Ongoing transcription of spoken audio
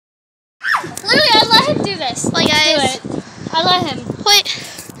Literally, I let him do this. Play, guys. Do it. I let him. Play.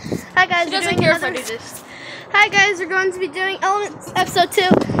 Hi guys. He doesn't care if I do this. Hi guys, we're going to be doing Elements episode 2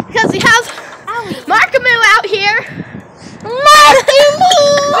 because we have Markamoo out here.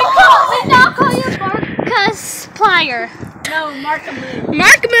 Markamoo! We now call you Marcus Plier. No, Markamoo.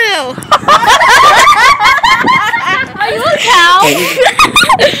 Markamoo! Are you a cow?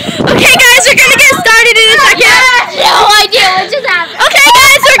 Okay guys, we're going to get started in a second. No idea what just happened. Okay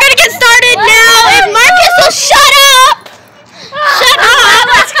guys, we're going to get started now. If Marcus will shut up! Shut up!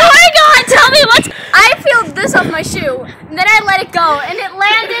 What's going on? Tell me what's... I peeled this off my shoe, and then I let it go, and it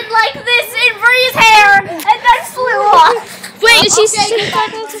landed like this in Bree's hair, and then flew off. Wait, hey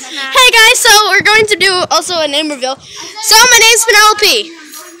guys, so we're going to do also a name reveal. So my name's Penelope.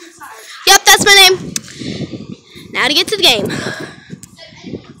 Yep, that's my name. Now to get to the game.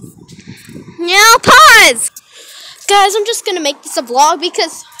 Now pause. Guys, I'm just gonna make this a vlog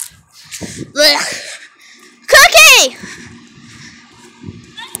because Cookie!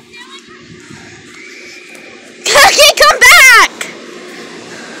 Cookie, come back!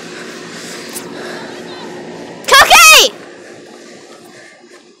 Cookie!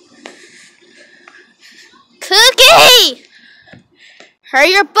 Cookie!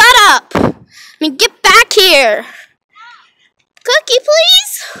 Hurry your butt up! I mean, get back here! Cookie,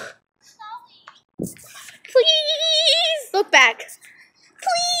 please! Please! Look back.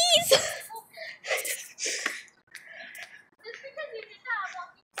 Please!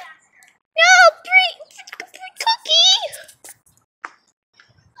 No, Cookie!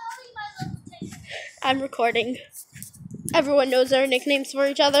 I'm recording. Everyone knows our nicknames for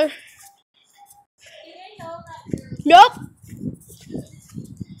each other. Nope.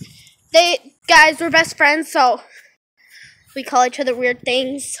 Guys, we're best friends, so we call each other weird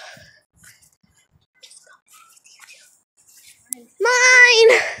things.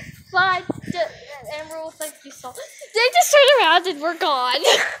 Mine! But Amber will thank you so. They just turn around and we're gone.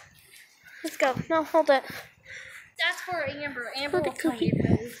 Let's go. No, hold it. That's for Amber. Amber will Cookie. claim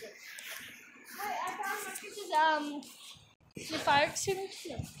it. I found Marcus's the fire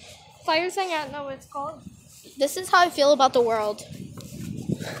extinguisher. Fire thing. I don't know what it's called. This is how I feel about the world.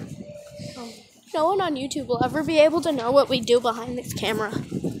 No one on YouTube will ever be able to know what we do behind this camera.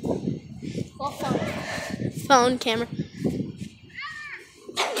 Well, phone. Phone, camera.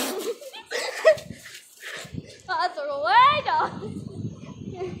 Throw away, no.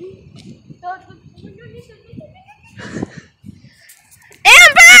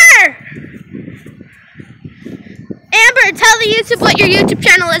 Amber! Amber, tell the YouTube what your YouTube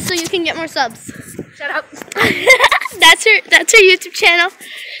channel is so you can get more subs. Shut up. That's her YouTube channel.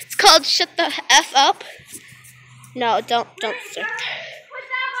 It's called Shut the F Up. No, don't start. Put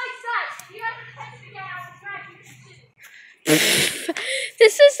that like that. You have to text me down.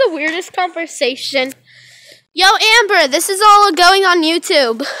 This is the weirdest conversation. Yo, Amber, this is all going on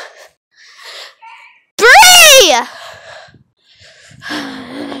YouTube. Bree!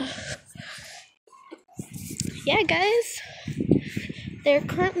 Yeah, guys. They're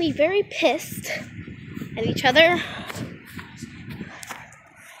currently very pissed at each other.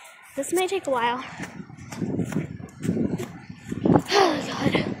 This may take a while. Oh,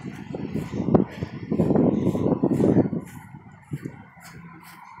 God.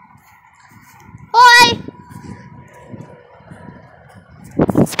 Boy!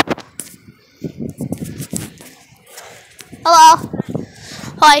 Hello.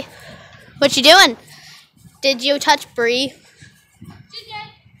 Hi. What you doing? Did you touch Bree?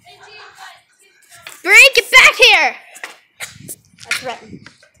 Bree, get back here! That's right.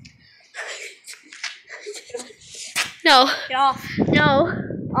 No. Get off. No.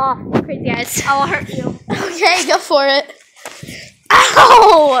 Off. Crazy guys. I will hurt you. Okay, go for it.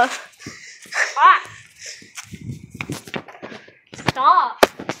 Ow! Ah. Stop.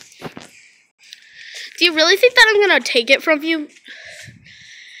 Do you really think that I'm gonna take it from you?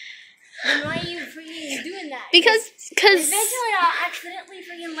 Then why are you freaking doing that? Because eventually I'll accidentally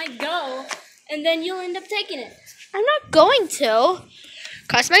freaking let go, and then you'll end up taking it. I'm not going to.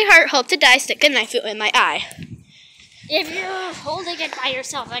 Cross my heart, hope to die, stick a knife in my eye. If you're holding it by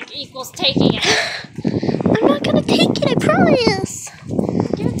yourself, that equals taking it. I'm not gonna take it, I promise.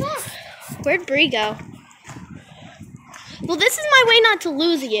 Give it back. Where'd Bree go? Well, this is my way not to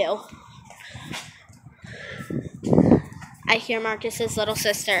lose you. I hear Marcus's little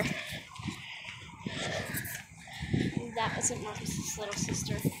sister. That wasn't Marcus's little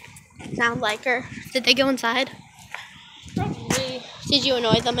sister. Sound like her. Did they go inside? Probably. Did you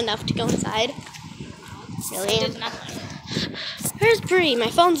annoy them enough to go inside? Really? Did nothing. Where's Bree? My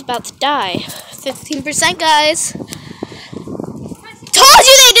phone's about to die. 15%, guys. Told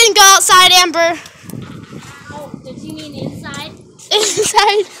you they didn't go outside, Amber. Oh, did you mean inside?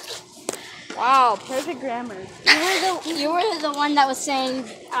 Inside. Wow, perfect grammar. You were the one that was saying,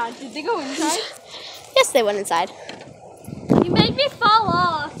 did they go inside? Yes, they went inside. You made me fall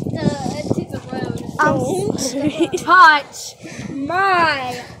off to the road. Touch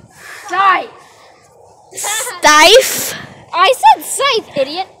My scythe. Stife. I said scythe,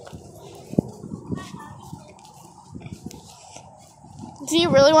 idiot. Do you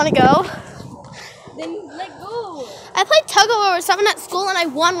really want to go? Then let go. I played tug of war with someone at school and I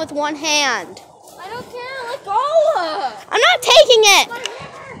won with one hand. I don't care, let go. I'm not taking it.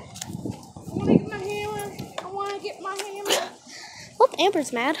 I want to get my hammer. Look,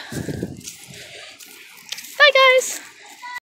 Amber's mad.